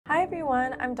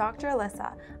everyone, I'm Dr.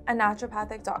 Alyssa, a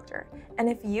naturopathic doctor, and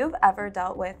if you've ever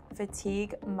dealt with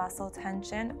fatigue, muscle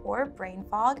tension, or brain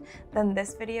fog, then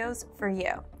this video's for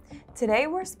you. Today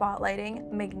we're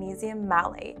spotlighting magnesium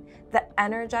malate, the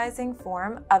energizing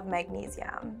form of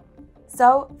magnesium.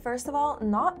 So first of all,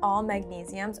 not all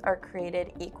magnesiums are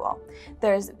created equal.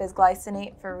 There's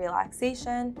bisglycinate for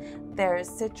relaxation, there's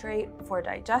citrate for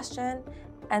digestion,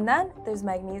 and then there's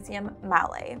magnesium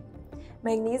malate.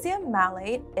 Magnesium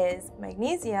malate is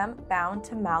magnesium bound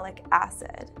to malic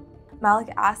acid. Malic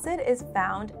acid is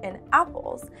found in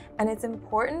apples, and it's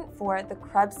important for the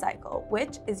Krebs cycle,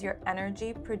 which is your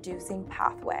energy-producing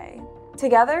pathway.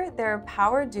 Together, they're a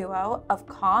power duo of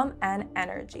calm and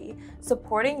energy,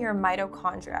 supporting your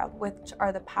mitochondria, which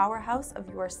are the powerhouse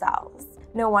of your cells.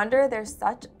 No wonder they're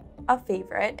such a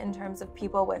favorite in terms of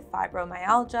people with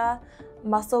fibromyalgia,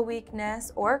 muscle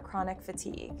weakness, or chronic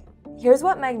fatigue. Here's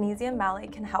what magnesium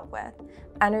malate can help with: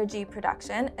 energy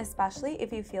production, especially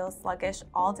if you feel sluggish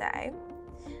all day;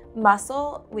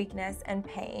 muscle weakness and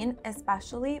pain,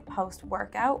 especially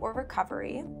post-workout or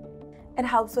recovery. It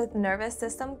helps with nervous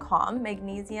system calm.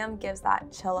 Magnesium gives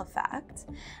that chill effect.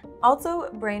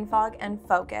 Also, brain fog and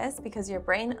focus, because your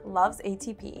brain loves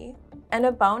ATP. And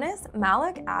a bonus,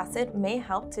 malic acid may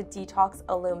help to detox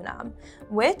aluminum,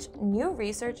 which new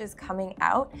research is coming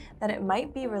out that it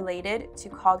might be related to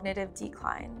cognitive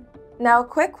decline. Now,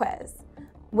 quick quiz.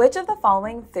 Which of the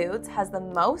following foods has the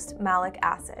most malic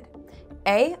acid?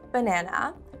 A,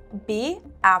 banana; B,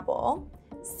 apple;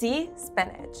 C,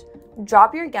 spinach.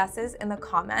 Drop your guesses in the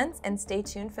comments and stay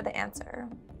tuned for the answer.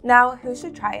 Now, who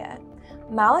should try it?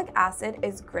 Malic acid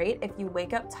is great if you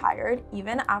wake up tired,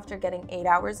 even after getting 8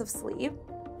 hours of sleep.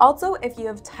 Also, if you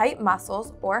have tight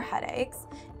muscles or headaches,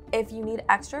 if you need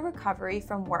extra recovery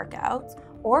from workouts,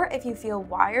 or if you feel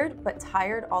wired but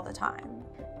tired all the time.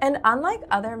 And unlike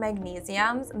other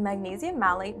magnesiums, magnesium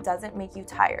malate doesn't make you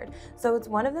tired, so it's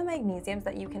one of the magnesiums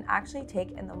that you can actually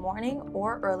take in the morning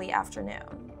or early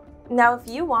afternoon. Now, if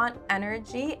you want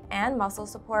energy and muscle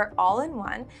support all in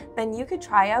one, then you could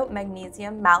try out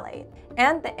magnesium malate.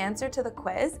 And the answer to the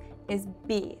quiz is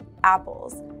B,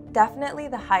 apples. Definitely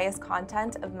the highest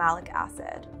content of malic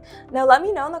acid. Now let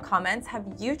me know in the comments, have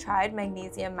you tried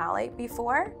magnesium malate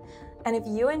before? And if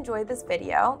you enjoyed this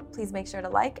video, please make sure to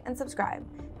like and subscribe.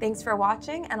 Thanks for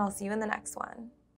watching, and I'll see you in the next one.